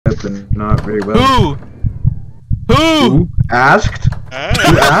but not very well. Who asked?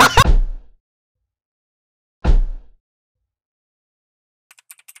 Who asked?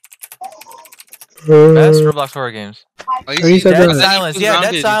 Best Roblox horror games. Oh, you see Dead that? Silence. Yeah,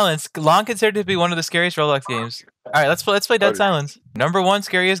 Dead Silence. Long considered to be one of the scariest Roblox games. All right, let's play Dead Silence. #1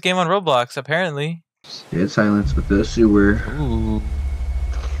 scariest game on Roblox, apparently. Dead Silence with the sewer. Ooh.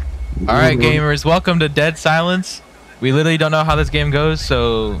 All right, gamers, welcome to Dead Silence. We literally don't know how this game goes,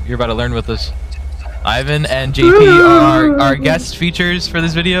 so you're about to learn with us. Ivan and JP are our guest features for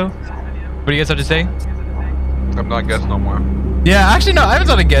this video. What do you guys have to say? I'm not a guest no more. Yeah, actually no, Ivan's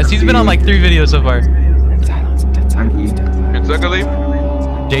not a guest. He's been on like 3 videos so far. And secondly,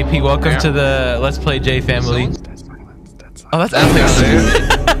 JP, welcome to the Let's Play J family. Oh, that's Alex.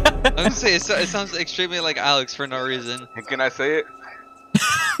 I was gonna say, it sounds extremely like Alex for no reason. can I say it?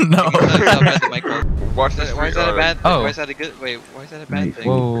 No. Watch this. Why is that a bad thing? Oh. Why is that a good? Wait, why is that a bad thing?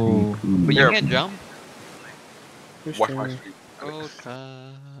 Whoa. But you can't jump. Watch my stream.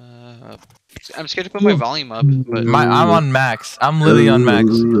 I'm scared to put my volume up, but I'm on max. I'm literally on max.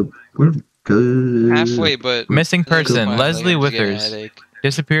 halfway. But Missing person, fine, Leslie like, I'm just getting a Withers. headache.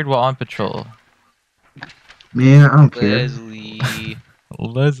 Disappeared while on patrol. Man, I don't care.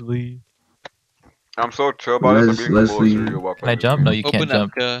 Leslie. I'm so chill about this. I'm being Leslie. closer. Can I jump? No, you can't Open up,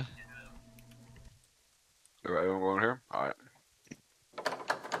 jump. Alright, I'm going here. Alright.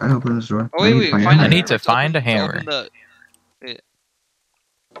 I open this door. Oh, wait, find find I it. need to find a hammer. Open the,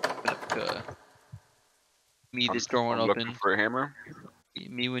 open up, me, this door won't I'm open. looking for a hammer.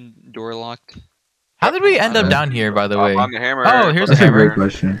 Me when door locked. How did we end up down here, by the way? I'm the hammer. Oh, here's That's a a hammer. great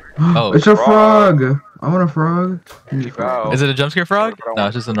question. Oh. It's a frog. I want a frog. Wow. Is it a jump scare frog? No,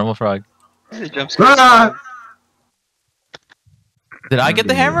 it's just a normal frog. This is a jump scare. Ah! Did I get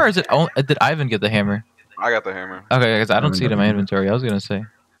the hammer, or is it? Did Ivan get the hammer? I got the hammer. Okay, because I don't see it in my inventory. I was gonna say.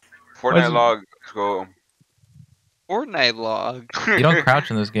 Fortnite log. Let's go. Fortnite log. You don't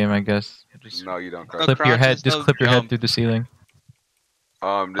crouch in this game, I guess. Just No, you don't. No clip your head. crouches, Just no clip your head jump. through the ceiling. This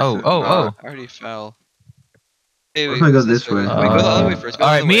Oh, is oh, not- oh. I already fell. Hey, What if I go this way? Wait, go the other way first. Go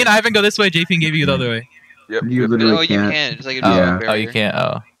All the right, other me way. and Ivan go this way. JP gave you the other way. Yep. You yep. literally Oh, you can't. can't. It's like a Yeah. Oh, you can't.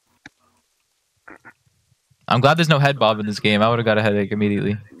 Oh. I'm glad there's no head bob in this game. I would have got a headache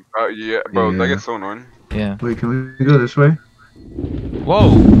immediately. Yeah, bro. Yeah. That gets so annoying. Yeah. Wait, can we go this way?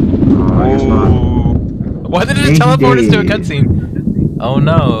 Whoa. Oh, I guess not. Why did it just teleport us to a cutscene? Oh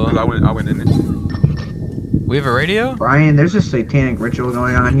no. I went in it. We have a radio? Brian, there's a satanic ritual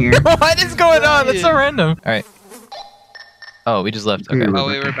going on here. What is going on? That's so random. Alright. Oh, we just left. Okay. Here. Oh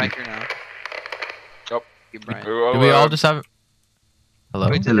wait, we're back here now. Oh. Keep Brian. Do we all just have... Hello?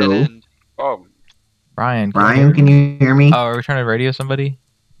 Wait, Hello? dead end. Oh. Brian. Brian, can you hear me? Oh, are we trying to radio somebody?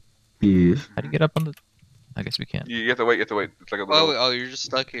 Yes. How do you get up on the... I guess we can't. You have to wait. You have to wait. It's like a Oh, little. wait, oh, you're just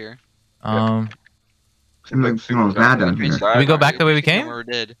stuck here. Seems like someone's bad down here. Did we go back the way we came? We're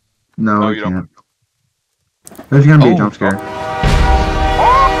dead. No, No, we you don't. can't. There's gonna be a Oh. jump scare.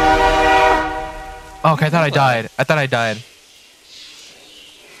 Oh, okay, I thought I died.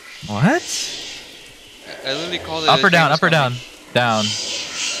 What? I literally called it. Up or a down? James Up or down? Bond. Down.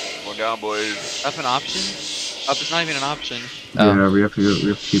 Going down, boys. Up an option? Up is not even an option. Oh. Yeah, we have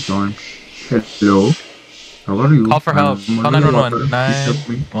to keep going. Hello? How are you? Call for help. Call 911. Please help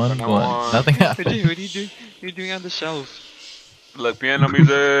me. 911. Nothing What are happened. you doing? What are you doing on the shelf? Let piano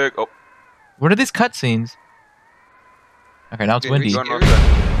music. Oh. What are these cutscenes? Okay, now it's Dude, windy. are Going you north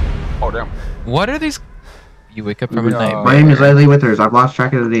side. Oh damn. What are these? You wake up from a My nightmare. name is Leslie Withers. I've lost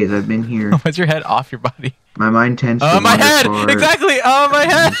track of the days. I've been here. Why's your head off your body? My mind tends to Oh, my wander head! far Exactly! Oh, my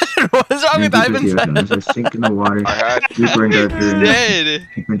head! What's wrong with deep Ivan's into the ocean. As I head? sink in the water, I had. deeper and darker, He's and dead.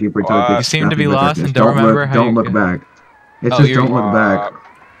 deeper and deeper until it You gets seem to be nothing but lost and darkness. don't remember how Don't you look go. back. It Oh, says you're- don't look back.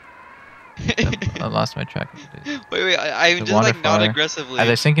 I lost my track of the days. Wait, I The just like not waterfall. aggressively. As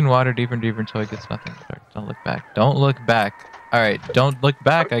I sink in water deeper and deeper until it gets nothing but dark. Don't look back. Don't look back. Alright, don't look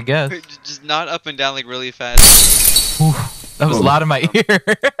back, I guess. Just not up and down like really fast. Whew, that was Oh. loud in my ear.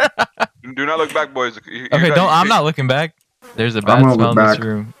 Do not look back, boys. Okay, I'm not looking back. There's a I'm bad gonna smell in look this back.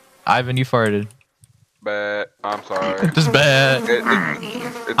 room. Ivan, you farted. Bad. I'm sorry. Just bad.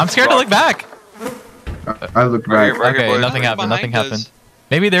 I'm scared to look back. I looked Right back. here, Okay, boys. nothing happened. Nothing happened.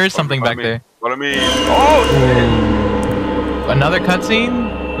 Maybe there is something back there. Follow me. Oh! Another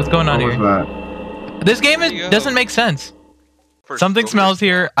cutscene? What's going on What was here? that? This game There you go. doesn't make sense. Something smells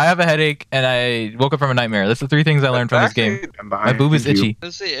here. I have a headache, and I woke up from a nightmare. That's the 3 things I learned from this game. I'm My behind boob is you. itchy.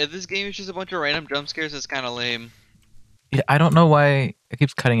 Let's see. If this game is just a bunch of random jump scares, it's kind of lame. Yeah, I don't know why it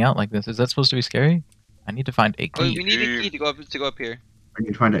keeps cutting out like this. Is that supposed to be scary? I need to find a Wait, key. we need a key to go up here. I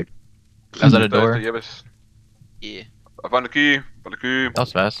need to find it. Is that a door? Yes. Yeah. I found the key. Found the key. That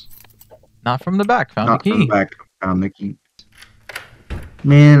was fast. Not from the back. Found Not the from key. the back. Found the key.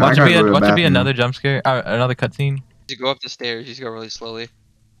 Man, Watch I it gotta go to the be bathroom. another jump scare. Another cutscene. You go up the stairs. You just go really slowly.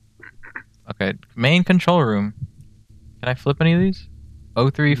 Okay. Main control room. Can I flip any of these?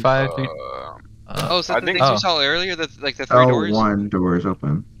 0353. Oh, so I the think- things you saw earlier, like the three doors. One door is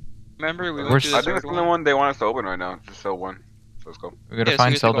open. Remember, we We're went through the I think it's third the only one. one they want us to open right now. Just sell one. So let's go. We're gonna Yeah, so we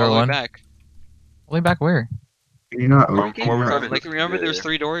find have to cell go door all the way 1. back. Way back where? Can you not From open? where we Can you started. Like, remember there was Yeah.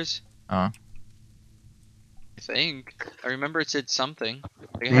 3 doors? Oh. I think. I remember it said something.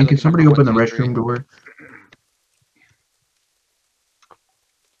 Like, it had, Man, can like, somebody number open the 1, 2, 3. restroom door?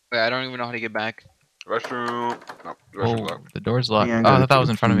 Wait, I don't even know how to get back. Restroom. No, the restroom's Oh, locked. the door's locked. Yeah, I Oh, I gotta thought that take was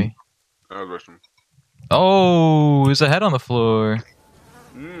a in front of pee. me. No, the restroom. Oh, there's a head on the floor.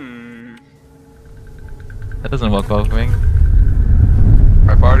 Mmm. That doesn't look welcoming.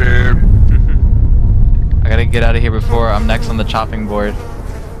 I farted. I gotta get out of here before I'm next on the chopping board.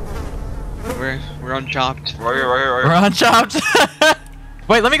 We're unchopped. Right here, right here, right We're here. on chopped.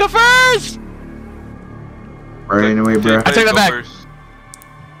 Wait, let me go first. Right anyway, bro. I take that Go back. first.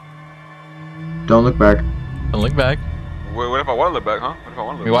 Don't look back. Don't look back. Wait, what if I want to look back, huh? What if I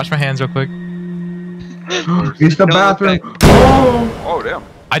want Let to me look wash my hands real quick. It's the Don't look bathroom. back. Oh! back? Oh, damn.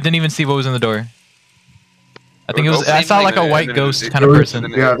 I didn't even see what was in the door. I think it There was. was I no saw thing, like a and white then ghost it- kind of There was-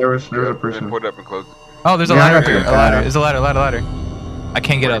 person. Yeah, there was a And person. put it up and close it. Oh, there's a Yeah, I ladder got here. you. A ladder. There's a ladder. I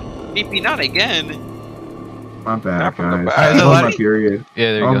can't get up. DP, not again. My bad, Not from the guys. back. Alright, is it Oh, loading? my period.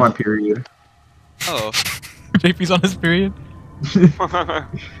 Yeah, there Oh, you my go. period. Oh. JP's on his period.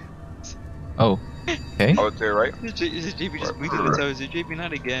 Oh. Okay. I would say right. JP just blinked at the toes. JP,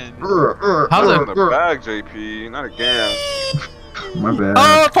 not again. How's On it? the back, JP. Not again. My bad.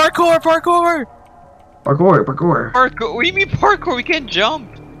 Oh, parkour! Parkour. Parkour? What do you mean parkour? We can't jump.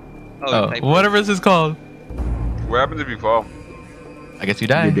 Oh, type whatever this is called. What happens if you fall? I guess you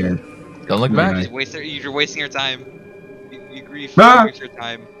You're die. dead. Don't look You're back. dead. You're wasting your time. You grief. Ah! Waste your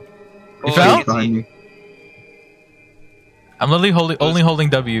time. You Oh, fell? you can Behind see. me. I'm literally only holding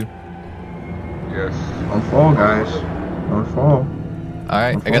W. Yes. Don't fall, guys. Don't fall.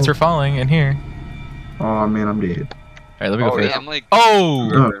 Alright, I guess we're falling in here. Oh man, I'm dead. Alright, let me go Oh, first. Yeah, I'm like, Oh!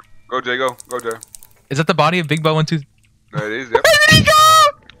 No. Go, Jay. Go. Go, Jay. Is that the body of Big Bow 1 2? No, it is. Yep. Where did he go?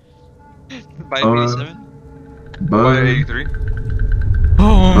 by Uh, 87. By Bud. 83.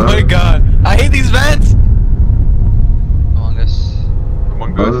 Oh my Bud. god. I hate these vents! Among Us.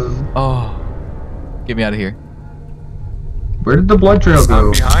 Among Us. Bud. Oh. Get me out of here. Where did the blood trail I'm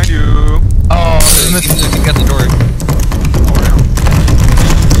go? behind you. Oh, You got the door.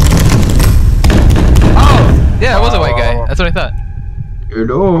 oh! Yeah, it was a white guy. That's what I thought.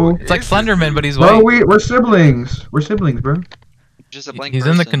 Hello. It's like Slenderman, but he's Bro, white. we're siblings. We're siblings, bro. Just a blank He's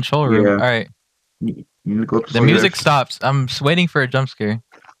in the person. control room. Yeah. Alright. You need to go up The the music stairs. stops. I'm waiting for a jump scare.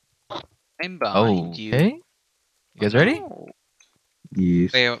 I'm behind you. Okay. You guys ready? Oh.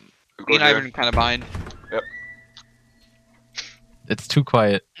 Yes. Wait, Go, me and Jay. Ivan kind of behind. It's too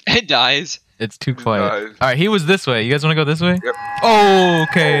quiet. It dies. It's too quiet. Guys. Alright, he was this way. You guys want to go this way? Yep. Oh,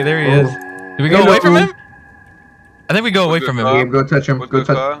 okay. There he is. Do we go Hello. away from him? I think we go away What's from this, him. Gabe, go touch him. What's Go this,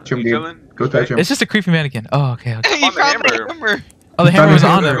 touch him, you Gabe. chilling? Go touch him. It's just a creepy mannequin. Oh, okay. okay. You on the found the hammer. hammer. Oh, the hammer was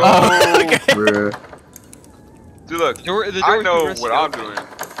on Found him. the Oh, hammer. okay. Bruh. Dude, look. The door I can know rest what it I'm open. doing.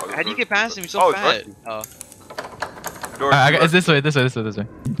 How do you get past him? He's so Oh, it's fat. rusty. Oh. Alright, it's this way. This way. Let's go,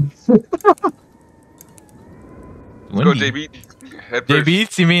 Windy. J Beats. Head J first.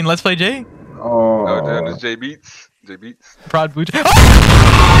 Beats? You mean Let's Play J? Oh. No, damn, it's J Beats. J Beats. Prod Booch.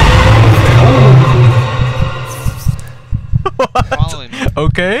 Following me.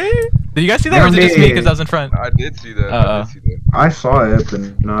 Okay. Did you guys see that, or was it just me because I was in front? I did see that. I Uh-oh. did see that. I saw it,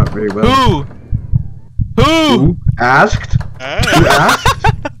 but not very well. Who? Who? Who asked? Who asked?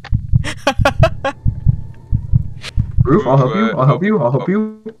 Roof, I'll help you. I'll help you. I'll help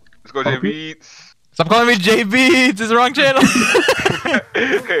you. Let's go, J Okay. Beats. Stop calling me J Beats. It's the wrong channel.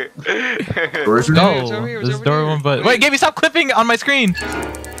 Where's your Go. It's over here, it's This over door here. one button. Wait, Gabe, stop clipping on my screen.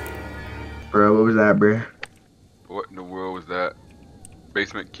 Bro, what was that, bro? What in the world was that?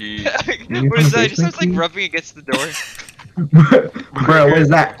 Basement key. What from is the that? It just starts like basement key? rubbing against the door. Bro, what is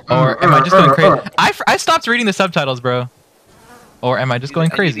that? Or am I just going crazy? I stopped reading the subtitles, bro. Or am I just going I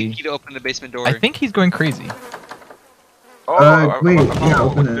need the crazy? key to open the basement door. I think he's going crazy. Oh, Wait, I yeah, found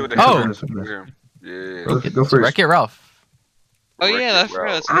open one. it. What the Oh. hell? Here. Yeah. Go It's first. Wreck-It Ralph. Oh yeah, that's Wreck-It right.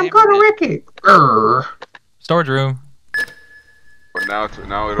 Ralph. That's the I'm name gonna of it. wreck it. Grr. Storage room. But now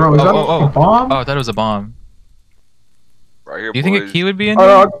it'll Bro, is that Oh, a bomb? Oh, I thought it was a bomb. right here, Do you think a boys. key would be in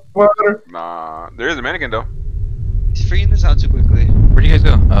here? Water. Nah, there is a mannequin though. He's freaking this out too quickly. Where'd you guys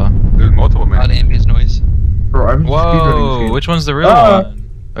go? Oh. There's multiple Loud mannequins. ambient noise. Bro, I'm speedrunning this Whoa, game. which one's the real Ah! one?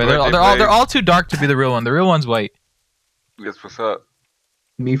 Wait, they're all too dark to be the real one. The real one's white. Guess what's up?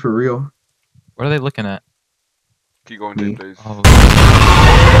 Me for real. What are they looking at? Keep going, Me. please. Oh.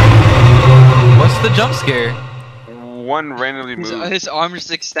 What's the jump scare? One randomly moved. His arms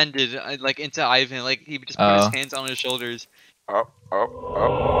just extended like into Ivan, like he just put his hands on his shoulders. Up.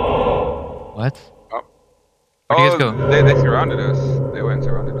 What? Up. Where'd you guys go? They surrounded us. They went and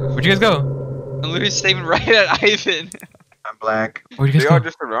surrounded us. Where'd you guys go? I'm literally staring right at Ivan. I'm black. Where'd you They guys all go?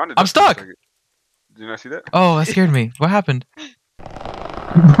 just surrounded I'm us for a stuck. second. Did you not see that? Oh, that scared me. What happened?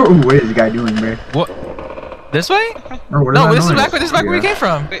 Bro, what is this guy doing, bro? What? This way? Bro, what No, that this is noise? back. This is back where we came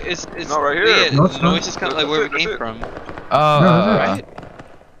from. Wait, it's No, right here. Yeah, No, it's the not. noise is kind of like where we came from. Oh, Right?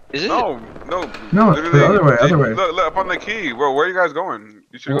 Is it? No. No, it's the literally, other way. Look up on the key. Where are you guys going?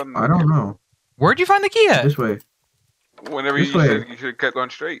 You should have gone. I don't know. where'd you find the key at? This way. Whenever This you way. said you should have kept going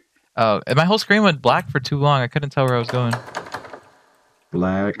straight. Oh, and my whole screen went black for too long. I couldn't tell where I was going.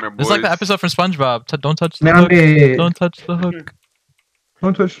 Black. Come here, It's like the boys. episode from SpongeBob. Don't touch the Man, I'm hook. dead. Don't touch the hook.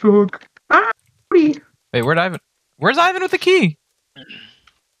 Don't touch the hook. Ah, buddy. Wait, where'd Ivan? Where's Ivan with the key?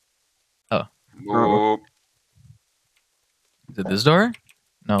 Whoop. Is it this door?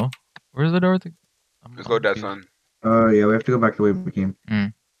 No. Where's the door? Let's go, Dad, son. Yeah, we have to go back the way we came.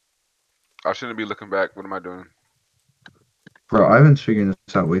 I shouldn't be looking back. What am I doing? Bro, Ivan's figuring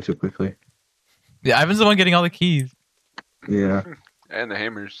this out way too quickly. Yeah, Ivan's the one getting all the keys. Yeah. And the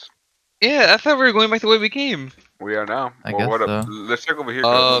hammers. Yeah, I thought we were going back the way we came. We are now. I Well, guess what up? so. Let's check over here.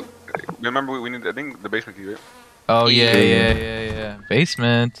 Remember, we need, I think, the basement key, right? Oh Yeah. yeah.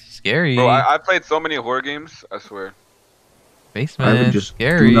 Basement. Scary. Bro, I played so many horror games. I swear. Basement. Ivan just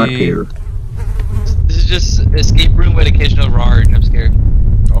Scary. do not care. This is just escape room with occasional roar, and I'm scared.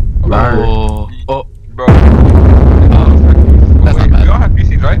 Oh, Oh. Oh. bro. That's Wait, not bad. we all have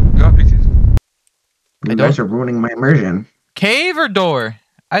PCs, right? We all have PCs. You guys are ruining my immersion. Cave or door?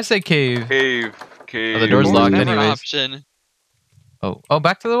 I say cave. Cave. Oh, the door's Ooh. locked Never an anyways. option. Oh,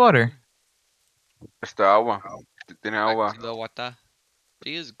 back to the water. Esta agua. Tiene agua. The water.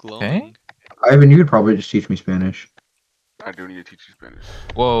 She is glowing. Okay. Ivan, you could probably just teach me Spanish. I do need to teach you Spanish.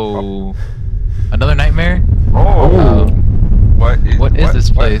 Whoa. Another nightmare? Oh. What is this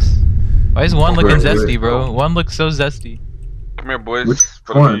place? Why is one Oh, looking right, right. zesty, bro? One looks so zesty. Come here, boys. Which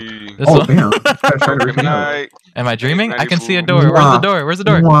Follow one? me. This Oh, one. damn. This guy's trying to rip Good me out. night. Am I dreaming? I can see a 94. door. Where's the door? Where's the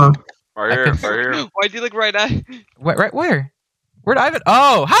door? Mwah. Right I here. can- Right here. Why'd you look right at? Right where? Where'd Ivan?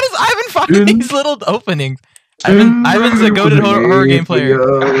 Oh, how does Ivan find In- these little openings? Ivan's a goated horror game player.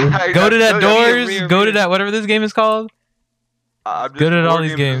 Goated at doors. Goated at whatever this game is called. Good at all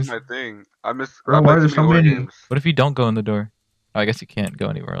these games. My thing. I miss. Bro, I why play are there too so many horror many? games. What if you don't go in the door? Oh, I guess you can't go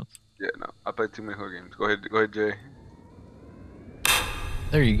anywhere else. Yeah, no. I play too many horror games. Go ahead, Jay.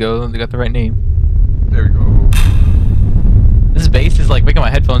 There you go. They got the right name. There we go. This bass is like making my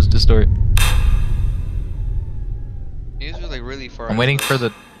headphones distort. These are like really far. I'm waiting for the.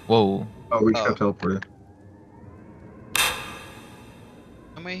 Whoa. Oh, we just got teleported.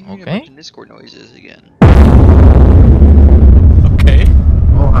 Am I hearing Okay. a bunch of Discord noises again? Okay.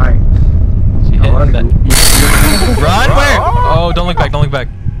 Oh, hi. She How are hit that. you? Run where? Oh, don't look back. Don't look back.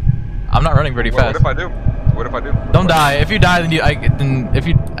 I'm not running pretty What fast. if I do? What if I do? Don't die. If you die, then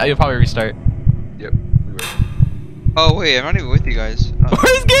you'll probably restart. Yep. We will. Oh wait, I'm not even with you guys.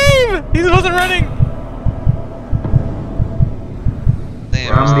 Where's Game? He wasn't running.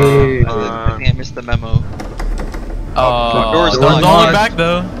 Damn, I think I missed the memo. Oh, door's don't locked. look back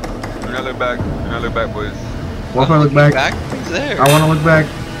though. Do not look back. Do not look back, boys. What if I look back? It's there. I want to look back.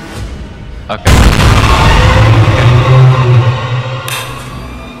 Okay.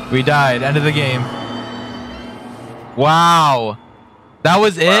 We died. End of the game. Wow. That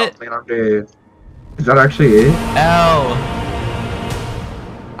was it? Man, I'm dead. Is that actually it? L.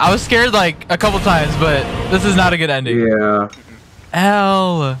 I was scared like a couple times, but this is not a good ending. Yeah.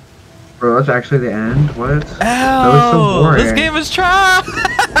 L. Bro, that's actually the end? What? L. was so boring. This game is trash.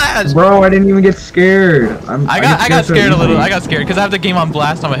 Bro, I didn't even get scared. I got scared a little. I got scared because I have the game on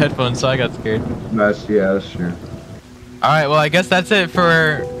blast on my headphones, so I got scared. That's true. All right, well I guess that's it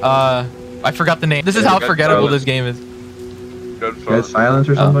for I forgot the name. This is how forgettable this game is. Dead silence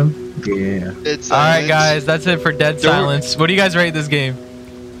or something? Yeah. It's All right, guys, that's it for Dead Silence. What do you guys rate this game?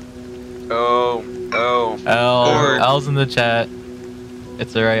 Oh. L's in the chat.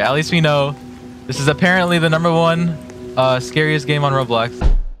 It's alright. At least we know this is apparently the #1 scariest game on Roblox.